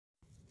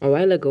A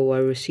while ago, I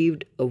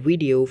received a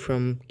video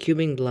from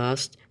Cubing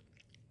Blast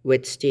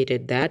which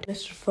stated that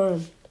Mr.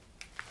 Fun,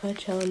 I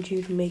challenge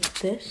you to make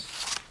this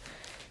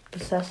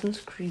Assassin's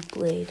Creed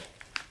blade.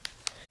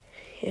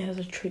 It has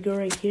a trigger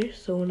right here,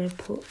 so when I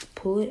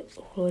pull it,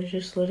 or I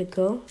just let it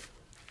go,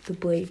 the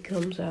blade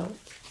comes out.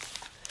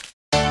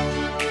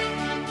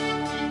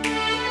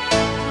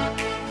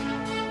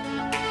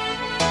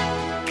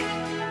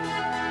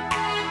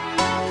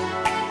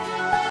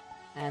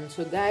 And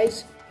so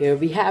guys, here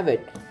we have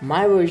it,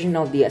 my version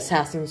of the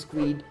Assassin's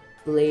Creed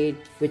blade,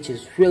 which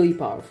is really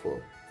powerful.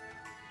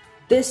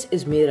 This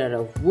is made out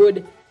of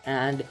wood,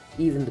 and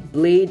even the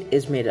blade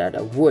is made out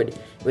of wood,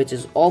 which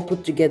is all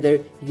put together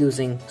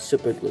using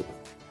super glue.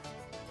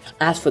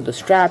 As for the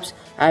straps,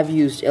 I've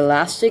used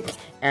elastic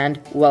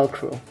and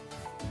Velcro.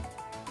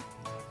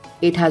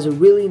 It has a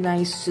really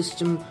nice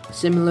system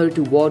similar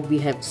to what we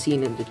have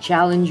seen in the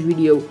challenge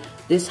video.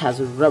 This has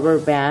a rubber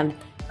band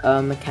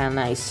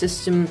mechanized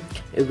system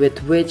with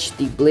which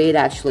the blade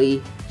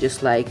actually,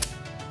 just like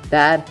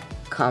that,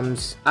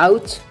 comes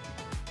out,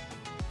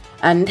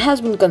 and it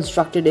has been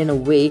constructed in a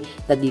way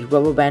that the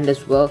rubber band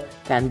as well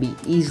can be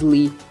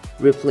easily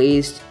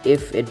replaced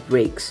if it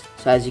breaks.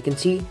 So as you can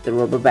see, the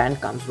rubber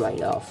band comes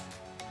right off.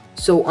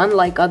 So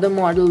unlike other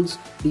models,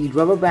 the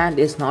rubber band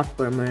is not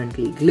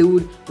permanently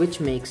glued,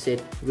 which makes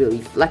it really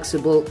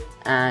flexible,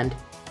 and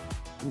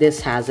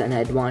this has an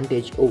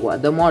advantage over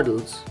other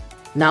models.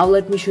 Now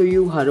let me show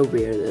you how to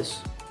wear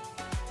this.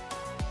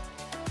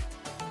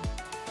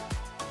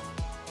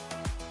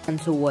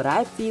 And so what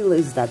I feel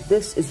is that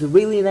this is a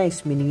really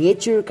nice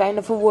miniature kind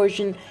of a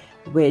version,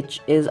 which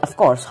is of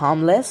course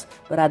harmless,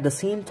 but at the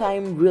same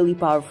time really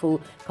powerful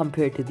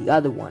compared to the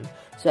other one.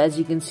 So as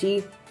you can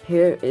see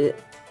here,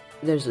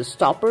 there's a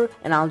stopper,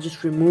 and I'll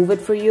just remove it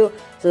for you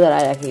so that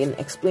I can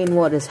explain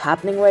what is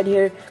happening right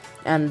here.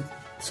 And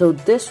so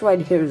this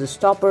right here is a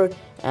stopper,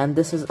 and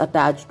this is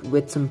attached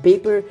with some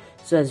paper.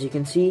 So as you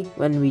can see,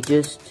 when we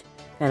just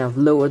kind of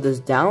lower this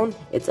down,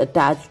 it's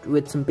attached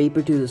with some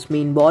paper to this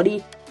main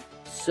body.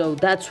 So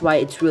that's why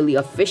it's really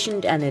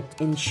efficient, and it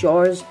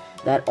ensures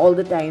that all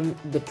the time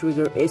the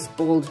trigger is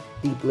pulled,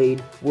 the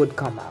blade would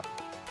come out.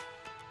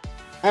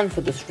 And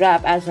for the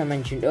strap, as I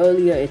mentioned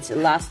earlier, it's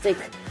elastic.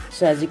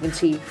 So as you can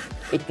see,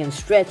 it can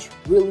stretch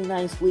really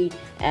nicely,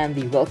 and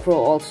the Velcro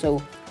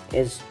also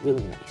is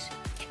really nice.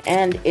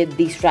 And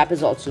the strap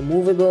is also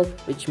movable,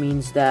 which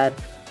means that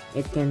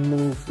it can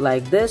move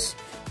like this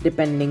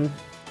depending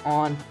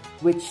on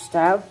which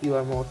style you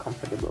are more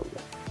comfortable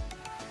with.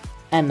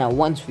 And now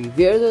once we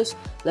wear this,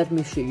 let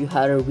me show you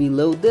how to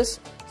reload this.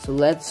 So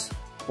let's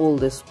pull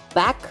this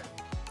back,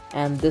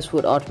 and this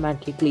would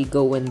automatically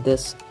go in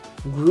this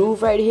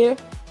groove right here.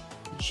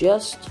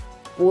 Just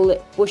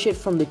push it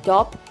from the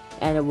top,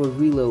 and it will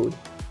reload.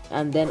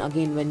 And then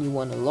again, when you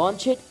want to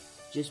launch it,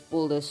 just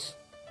pull this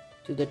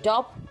to the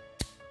top,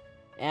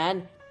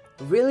 and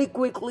really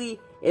quickly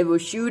it will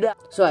shoot out.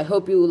 So I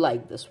hope you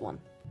like this one.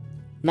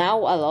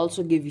 Now I'll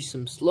also give you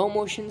some slow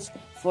motions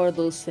for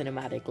those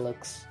cinematic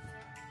looks.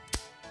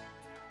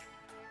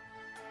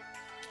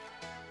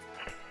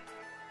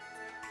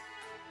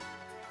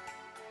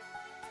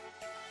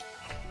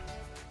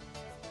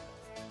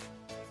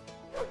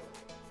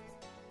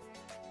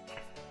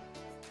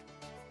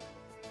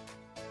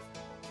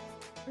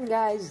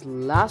 Guys,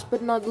 last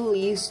but not the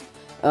least,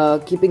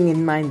 keeping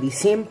in mind the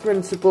same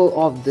principle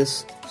of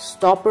this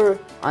stopper,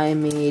 I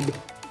made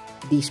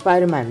the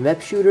Spider-Man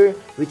web shooter,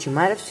 which you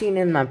might have seen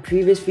in my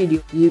previous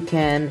video. You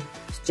can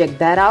check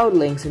that out,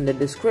 links in the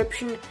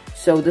description.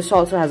 So this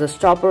also has a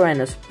stopper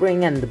and a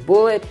spring and the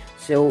bullet,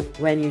 so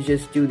when you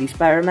just do the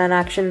Spider-Man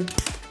action,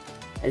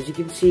 as you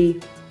can see,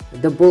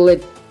 the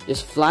bullet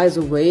just flies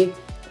away.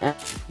 And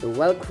the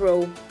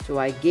Velcro, so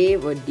I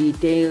gave a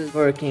detailed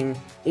working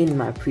in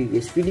my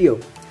previous video.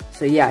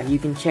 So yeah, you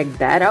can check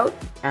that out,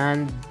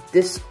 and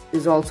this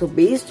is also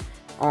based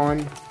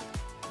on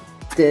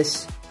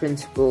this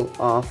principle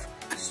of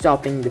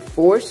stopping the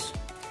force.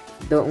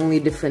 The only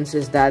difference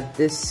is that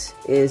this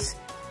is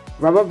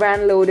rubber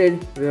band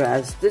loaded,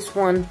 whereas this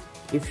one,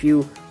 if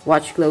you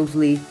watch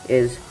closely,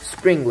 is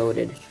spring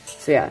loaded.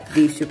 So yeah,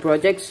 these two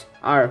projects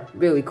are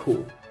really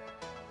cool.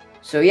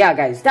 So yeah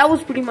guys, that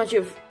was pretty much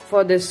it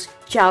for this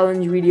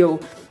challenge video.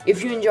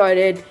 If you enjoyed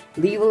it,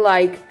 leave a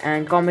like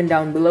and comment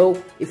down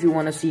below if you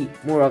want to see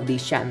more of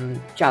these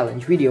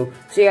challenge video.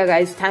 So yeah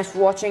guys, thanks for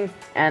watching,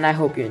 and I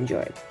hope you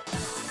enjoyed.